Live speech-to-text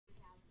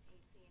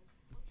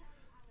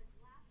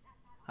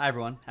Hi,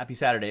 everyone. Happy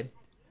Saturday.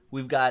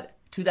 We've got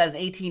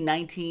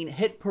 2018-19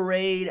 Hit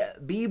Parade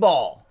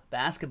B-Ball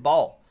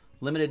Basketball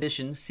Limited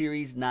Edition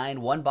Series 9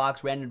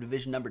 one-box random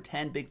division number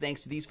 10. Big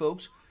thanks to these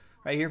folks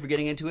right here for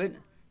getting into it.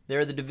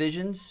 There are the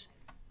divisions.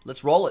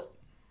 Let's roll it.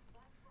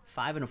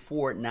 5 and a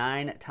 4,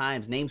 9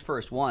 times. Names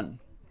first. 1,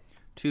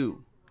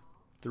 2,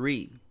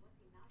 3,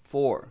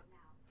 4,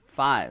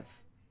 5,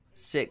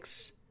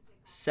 6,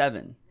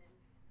 7,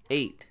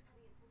 8,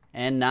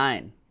 and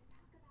 9.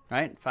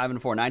 Right? 5 and a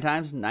 4, 9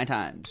 times. 9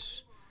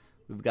 times.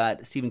 We've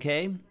got Stephen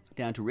K.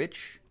 down to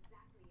Rich.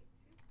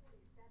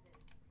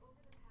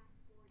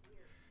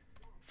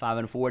 5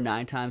 and a 4,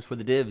 9 times for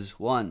the divs.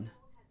 1.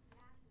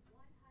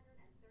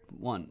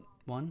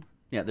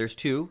 Yeah, there's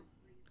 2.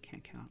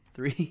 Can't count.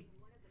 3,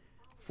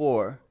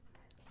 4,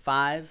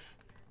 5,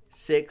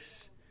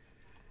 6,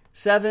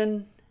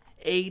 7,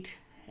 8,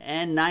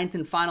 and 9th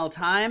and final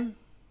time.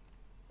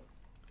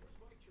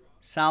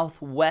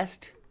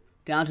 Southwest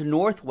down to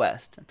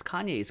Northwest. That's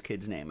Kanye's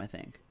kid's name, I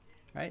think.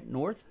 Right?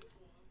 North?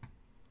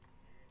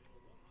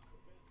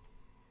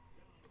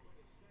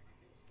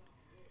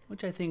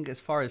 Which I think,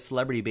 as far as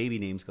celebrity baby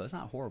names go, it's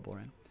not horrible,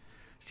 right?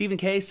 Stephen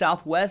K,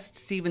 Southwest.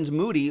 Steven's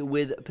Moody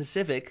with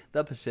Pacific,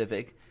 the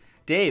Pacific.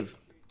 Dave,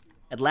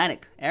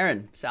 Atlantic.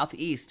 Aaron,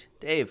 Southeast.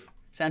 Dave,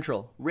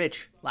 Central.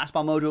 Rich, Last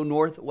Ball Mojo,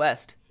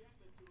 Northwest.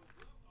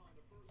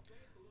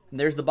 And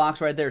there's the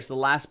box right there. It's the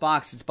last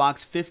box. It's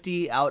box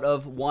 50 out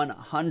of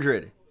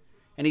 100.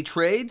 Any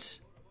trades?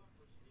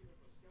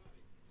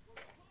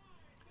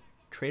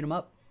 Trade them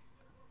up.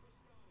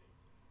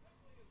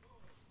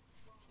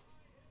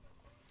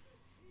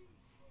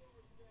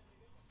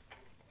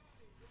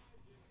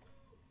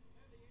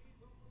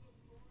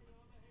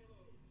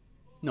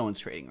 No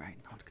one's trading, right?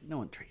 No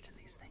one trades in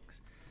these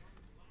things.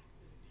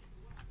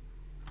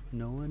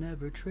 No one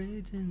ever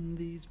trades in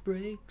these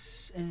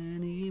breaks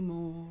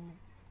anymore.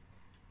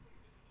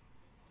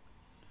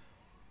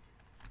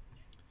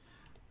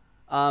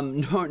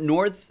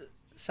 North,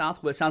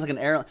 Southwest sounds like an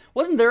airline.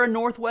 Wasn't there a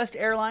Northwest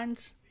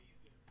Airlines?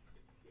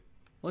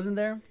 Wasn't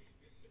there?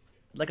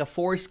 Like a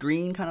forest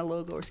green kind of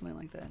logo or something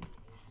like that.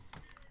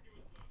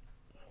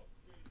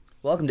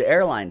 Welcome to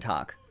Airline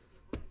Talk.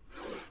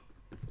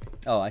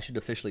 Oh, I should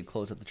officially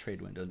close up the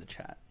trade window in the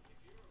chat.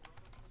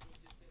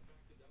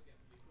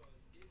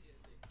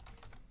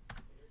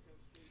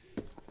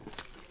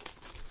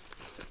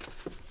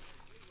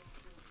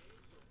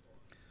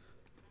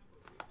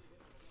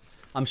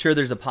 I'm sure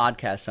there's a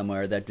podcast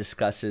somewhere that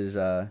discusses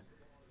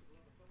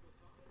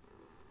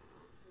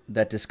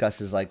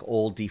like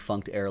old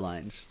defunct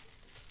airlines,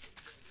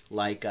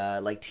 like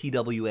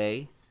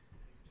TWA,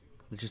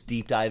 just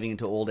deep diving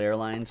into old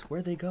airlines.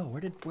 Where'd they go?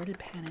 Where did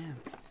Pan Am?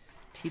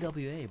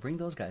 TWA, bring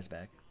those guys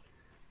back.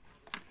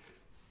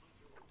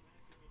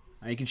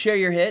 You can share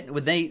your hit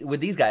with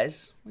these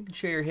guys. You can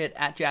share your hit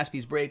at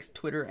Jaspy's Breaks,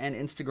 Twitter and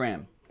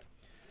Instagram.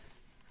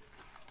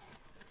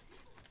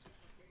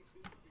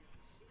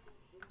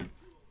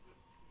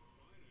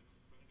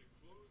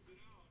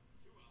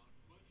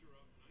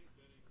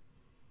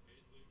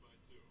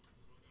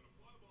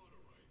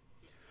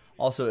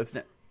 Also, I don't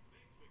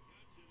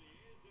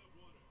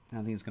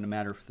think it's going to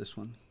matter for this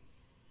one.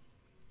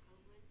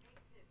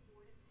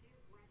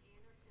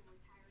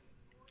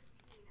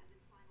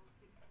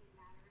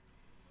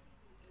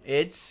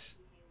 It's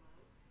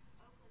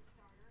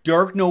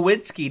Dirk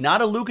Nowitzki,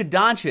 not a Luka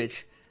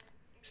Doncic.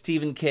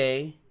 Stephen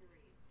K.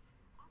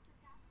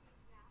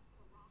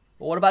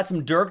 But what about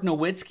some Dirk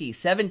Nowitzki?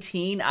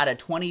 17 out of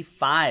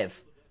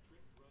 25.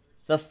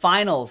 The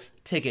finals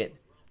ticket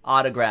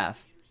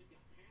autograph.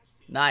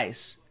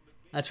 Nice.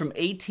 That's from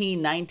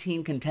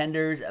 18-19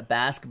 Contenders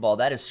Basketball.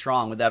 That is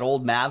strong with that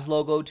old Mavs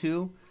logo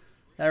too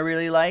that I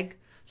really like.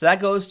 So that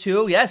goes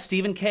to, yes,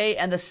 Stephen K.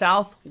 and the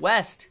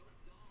Southwest.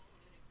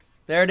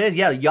 There it is.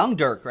 Yeah, young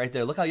Dirk right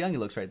there. Look how young he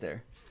looks right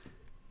there.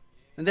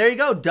 And there you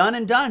go. Done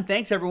and done.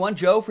 Thanks, everyone.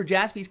 Joe for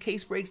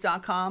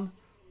JaspysCaseBreaks.com.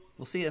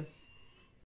 We'll see you.